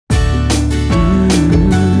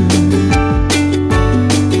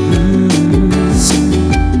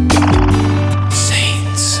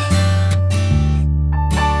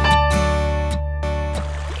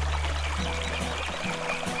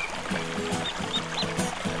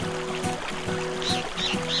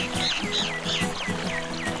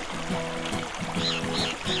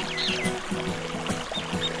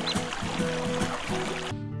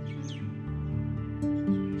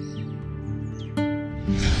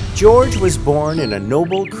George was born in a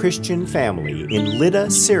noble Christian family in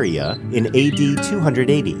Lydda, Syria in AD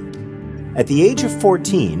 280. At the age of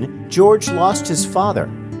 14, George lost his father.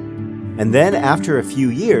 And then after a few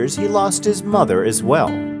years, he lost his mother as well.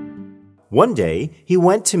 One day, he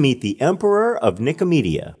went to meet the Emperor of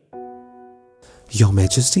Nicomedia. Your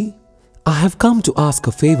Majesty, I have come to ask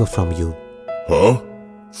a favor from you. Huh?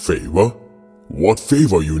 Favor? What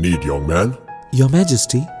favor you need, young man? Your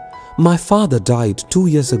Majesty, my father died 2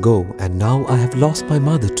 years ago and now I have lost my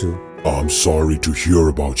mother too. I'm sorry to hear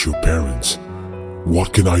about your parents.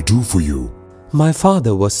 What can I do for you? My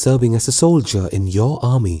father was serving as a soldier in your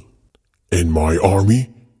army. In my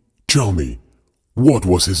army? Tell me, what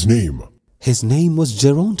was his name? His name was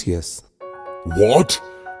Gerontius. What?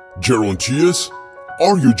 Gerontius?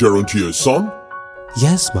 Are you Gerontius' son?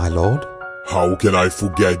 Yes, my lord. How can I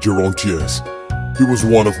forget Gerontius? He was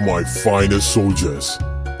one of my finest soldiers.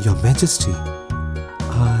 Your Majesty,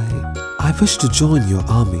 I wish to join your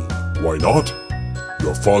army. Why not?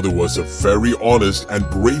 Your father was a very honest and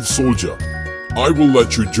brave soldier. I will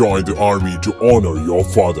let you join the army to honor your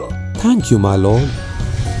father. Thank you, my lord.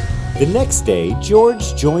 The next day,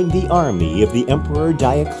 George joined the army of the Emperor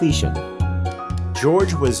Diocletian.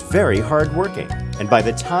 George was very hardworking, and by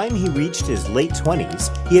the time he reached his late 20s,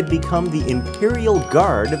 he had become the Imperial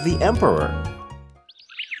Guard of the Emperor.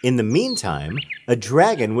 In the meantime, a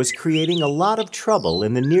dragon was creating a lot of trouble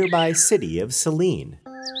in the nearby city of Selene.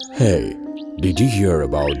 Hey, did you hear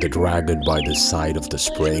about the dragon by the side of the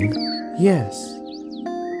spring? Yes,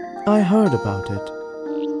 I heard about it.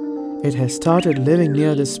 It has started living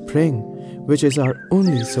near the spring, which is our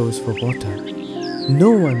only source for water. No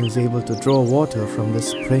one is able to draw water from the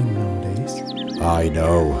spring nowadays. I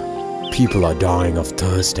know. People are dying of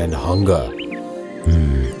thirst and hunger.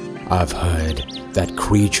 I've heard that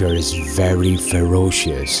creature is very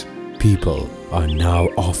ferocious. People are now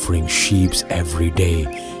offering sheep every day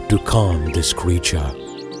to calm this creature.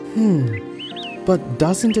 But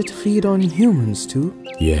doesn't it feed on humans too?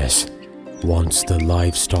 Yes. Once the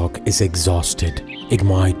livestock is exhausted, it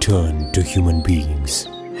might turn to human beings.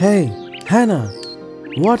 Hey, Hannah,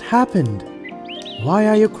 what happened? Why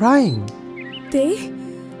are you crying? They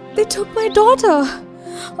took my daughter.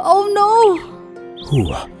 Oh no!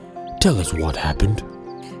 Who? Tell us what happened.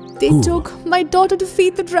 They took my daughter to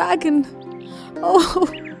feed the dragon. Oh.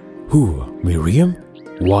 Who? Miriam?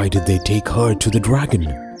 Why did they take her to the dragon?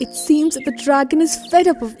 It seems that the dragon is fed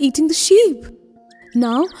up of eating the sheep.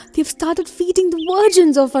 Now they've started feeding the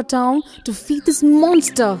virgins of our town to feed this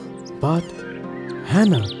monster. But,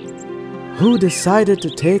 Hannah, who decided to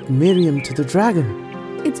take Miriam to the dragon?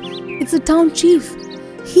 It's the town chief.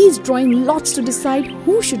 He's drawing lots to decide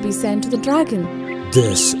who should be sent to the dragon.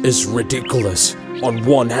 This is ridiculous. On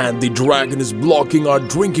one hand, the dragon is blocking our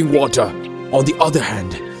drinking water. On the other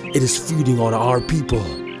hand, it is feeding on our people.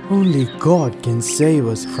 Only God can save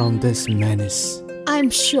us from this menace. I'm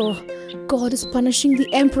sure God is punishing the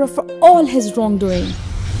emperor for all his wrongdoing.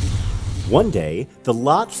 One day, the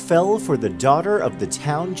lot fell for the daughter of the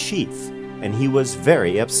town chief, and he was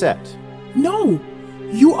very upset. No,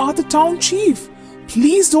 you are the town chief.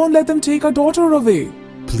 Please don't let them take our daughter away.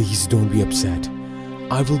 Please don't be upset.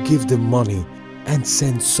 I will give them money and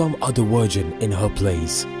send some other virgin in her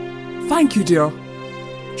place. Thank you, dear.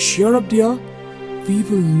 Cheer up, dear. We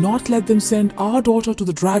will not let them send our daughter to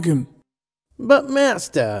the dragon. But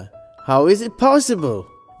master, how is it possible?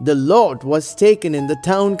 The lot was taken in the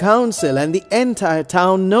town council and the entire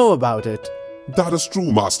town know about it. That is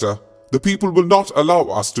true, master. The people will not allow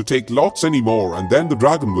us to take lots anymore, and then the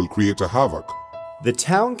dragon will create a havoc. The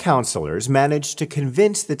town councilors managed to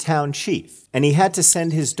convince the town chief, and he had to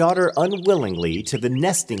send his daughter unwillingly to the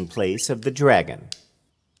nesting place of the dragon.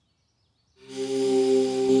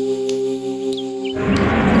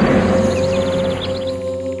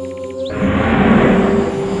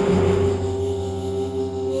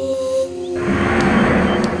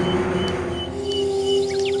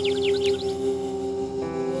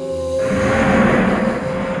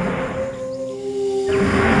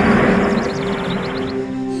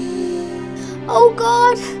 Oh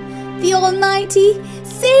God, the Almighty,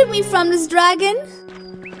 save me from this dragon.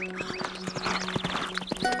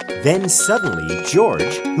 Then suddenly, George,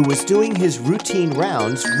 who was doing his routine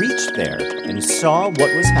rounds, reached there and saw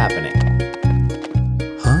what was happening.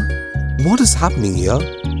 Huh? What is happening here?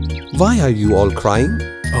 Why are you all crying?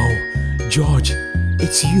 Oh, George,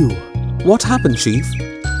 it's you. What happened, Chief?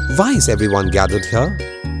 Why is everyone gathered here?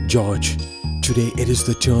 George, today it is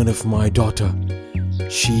the turn of my daughter.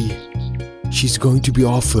 She's going to be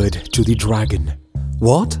offered to the dragon.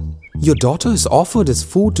 What? Your daughter is offered as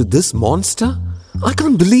food to this monster? I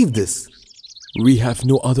can't believe this. We have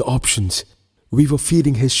no other options. We were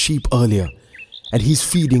feeding his sheep earlier, and he's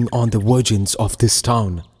feeding on the virgins of this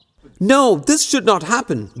town. No, this should not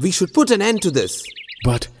happen. We should put an end to this.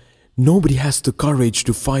 But nobody has the courage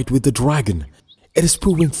to fight with the dragon. It is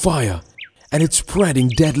spewing fire, and it's spreading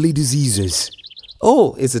deadly diseases.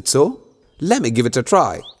 Oh, is it so? Let me give it a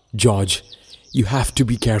try. George, you have to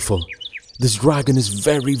be careful. This dragon is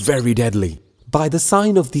very, very deadly. By the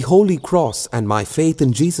sign of the Holy Cross and my faith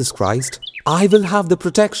in Jesus Christ, I will have the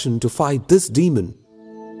protection to fight this demon.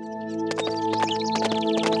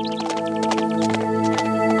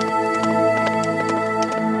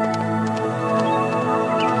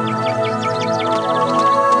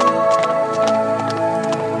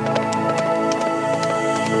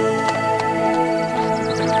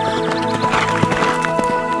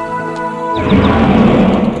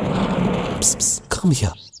 Come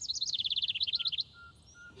here.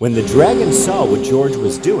 When the dragon saw what George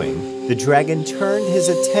was doing, the dragon turned his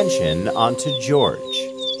attention onto George.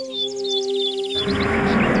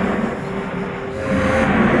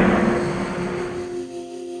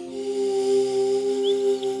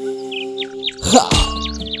 Ha!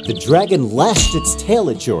 The dragon lashed its tail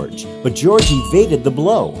at George, but George evaded the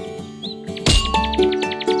blow.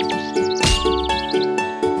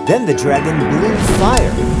 Then the dragon blew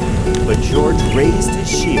fire, but George raised his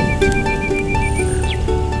shield.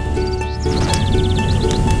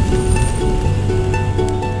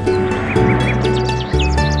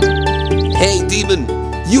 Hey, demon!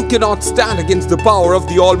 You cannot stand against the power of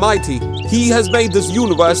the Almighty. He has made this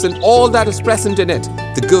universe and all that is present in it,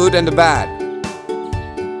 the good and the bad.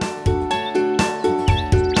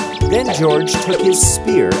 Then George took his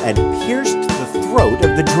spear and pierced the throat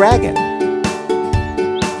of the dragon.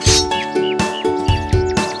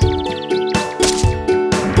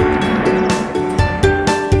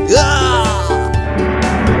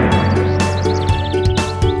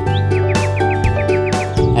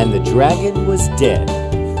 And the dragon was dead.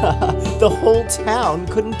 The whole town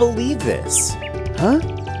couldn't believe this. Huh?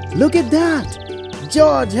 Look at that!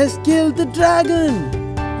 George has killed the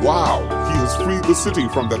dragon! Wow, he has freed the city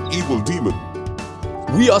from that evil demon.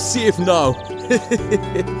 We are safe now.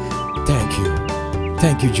 Thank you.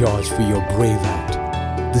 Thank you, George, for your brave act.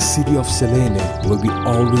 The city of Selene will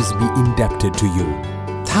always be indebted to you.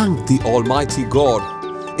 Thank the Almighty God.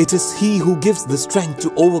 It is He who gives the strength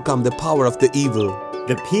to overcome the power of the evil.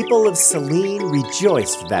 The people of Selene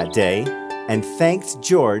rejoiced that day and thanked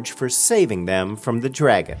George for saving them from the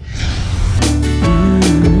dragon.